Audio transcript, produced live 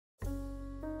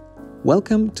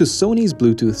Welcome to Sony's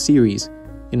Bluetooth series.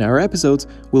 In our episodes,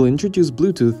 we'll introduce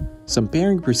Bluetooth, some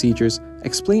pairing procedures,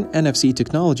 explain NFC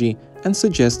technology, and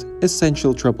suggest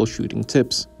essential troubleshooting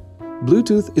tips.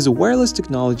 Bluetooth is a wireless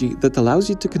technology that allows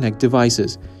you to connect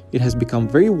devices. It has become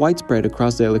very widespread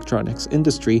across the electronics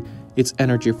industry, it's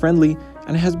energy-friendly,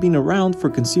 and has been around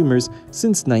for consumers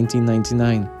since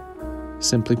 1999.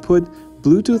 Simply put,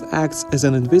 Bluetooth acts as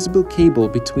an invisible cable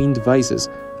between devices,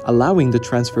 allowing the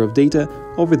transfer of data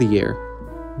over the air.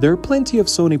 There are plenty of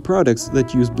Sony products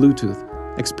that use Bluetooth: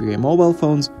 Xperia mobile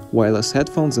phones, wireless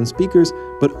headphones and speakers,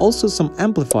 but also some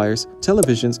amplifiers,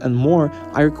 televisions and more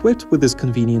are equipped with this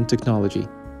convenient technology.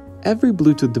 Every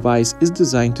Bluetooth device is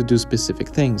designed to do specific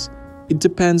things. It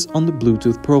depends on the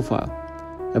Bluetooth profile.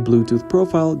 A Bluetooth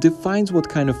profile defines what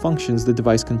kind of functions the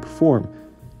device can perform: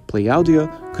 play audio,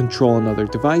 control another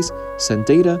device, send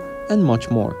data, and much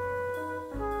more.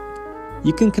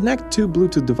 You can connect two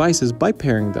Bluetooth devices by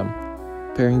pairing them.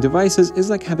 Pairing devices is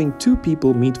like having two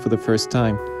people meet for the first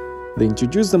time. They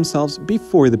introduce themselves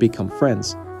before they become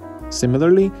friends.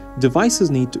 Similarly,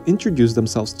 devices need to introduce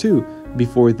themselves too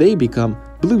before they become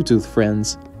Bluetooth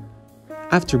friends.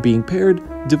 After being paired,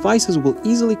 devices will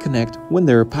easily connect when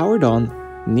they are powered on,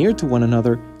 near to one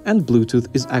another, and Bluetooth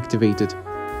is activated.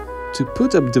 To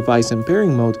put a device in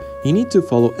pairing mode, you need to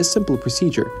follow a simple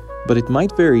procedure, but it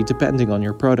might vary depending on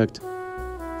your product.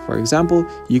 For example,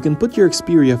 you can put your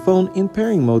Xperia phone in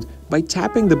pairing mode by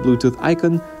tapping the Bluetooth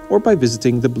icon or by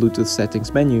visiting the Bluetooth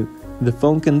settings menu. The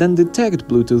phone can then detect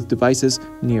Bluetooth devices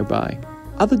nearby.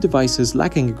 Other devices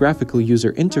lacking a graphical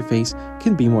user interface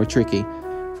can be more tricky.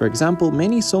 For example,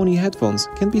 many Sony headphones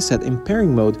can be set in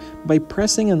pairing mode by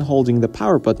pressing and holding the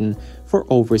power button for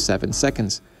over 7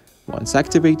 seconds. Once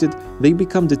activated, they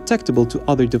become detectable to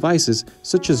other devices,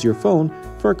 such as your phone,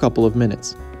 for a couple of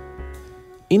minutes.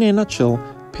 In a nutshell,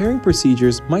 pairing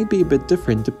procedures might be a bit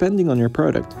different depending on your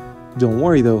product. Don't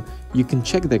worry though, you can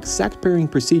check the exact pairing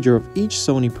procedure of each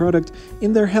Sony product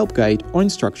in their help guide or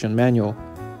instruction manual.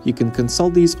 You can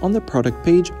consult these on the product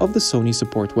page of the Sony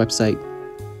support website.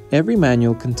 Every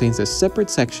manual contains a separate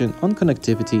section on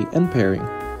connectivity and pairing.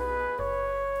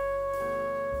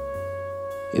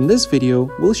 In this video,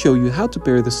 we'll show you how to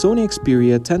pair the Sony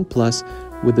Xperia 10 Plus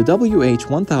with the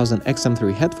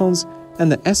WH-1000XM3 headphones and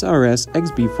the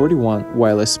SRS-XB41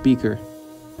 wireless speaker.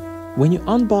 When you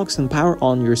unbox and power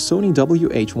on your Sony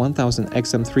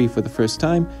WH-1000XM3 for the first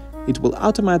time, it will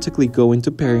automatically go into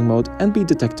pairing mode and be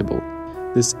detectable.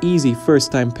 This easy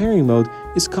first-time pairing mode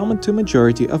is common to a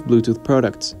majority of Bluetooth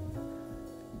products.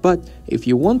 But if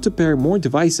you want to pair more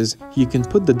devices, you can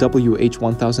put the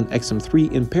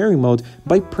WH-1000XM3 in pairing mode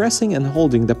by pressing and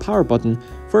holding the power button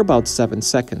for about 7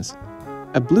 seconds.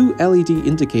 A blue LED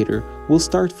indicator will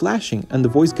start flashing and the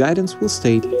voice guidance will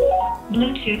state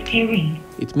Bluetooth pairing.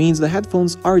 It means the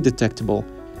headphones are detectable.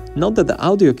 Note that the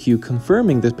audio cue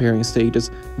confirming the pairing status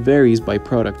varies by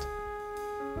product.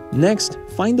 Next,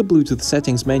 find the Bluetooth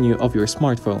settings menu of your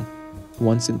smartphone.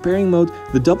 Once in pairing mode,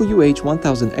 the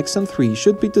WH-1000XM3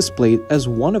 should be displayed as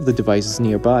one of the devices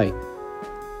nearby.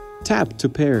 Tap to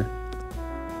pair.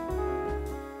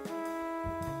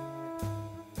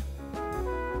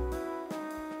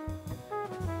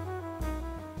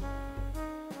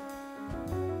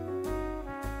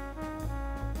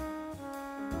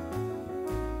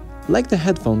 Like the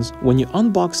headphones, when you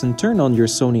unbox and turn on your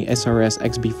Sony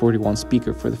SRS-XB41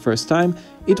 speaker for the first time,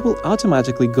 it will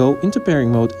automatically go into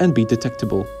pairing mode and be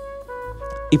detectable.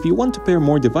 If you want to pair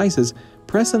more devices,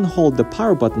 press and hold the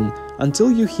power button until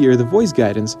you hear the voice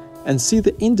guidance and see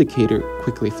the indicator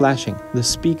quickly flashing. The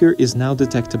speaker is now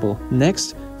detectable.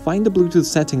 Next, find the Bluetooth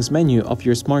settings menu of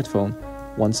your smartphone.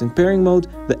 Once in pairing mode,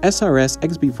 the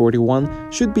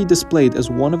SRS-XB41 should be displayed as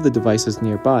one of the devices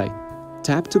nearby.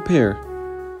 Tap to pair.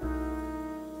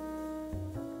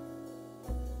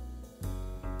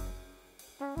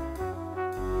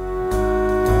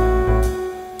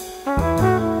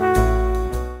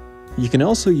 You can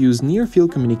also use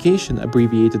near-field communication,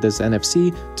 abbreviated as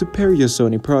NFC, to pair your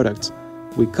Sony products.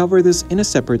 We cover this in a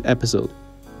separate episode.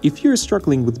 If you're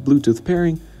struggling with Bluetooth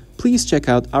pairing, please check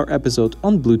out our episode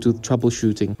on Bluetooth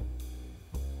troubleshooting.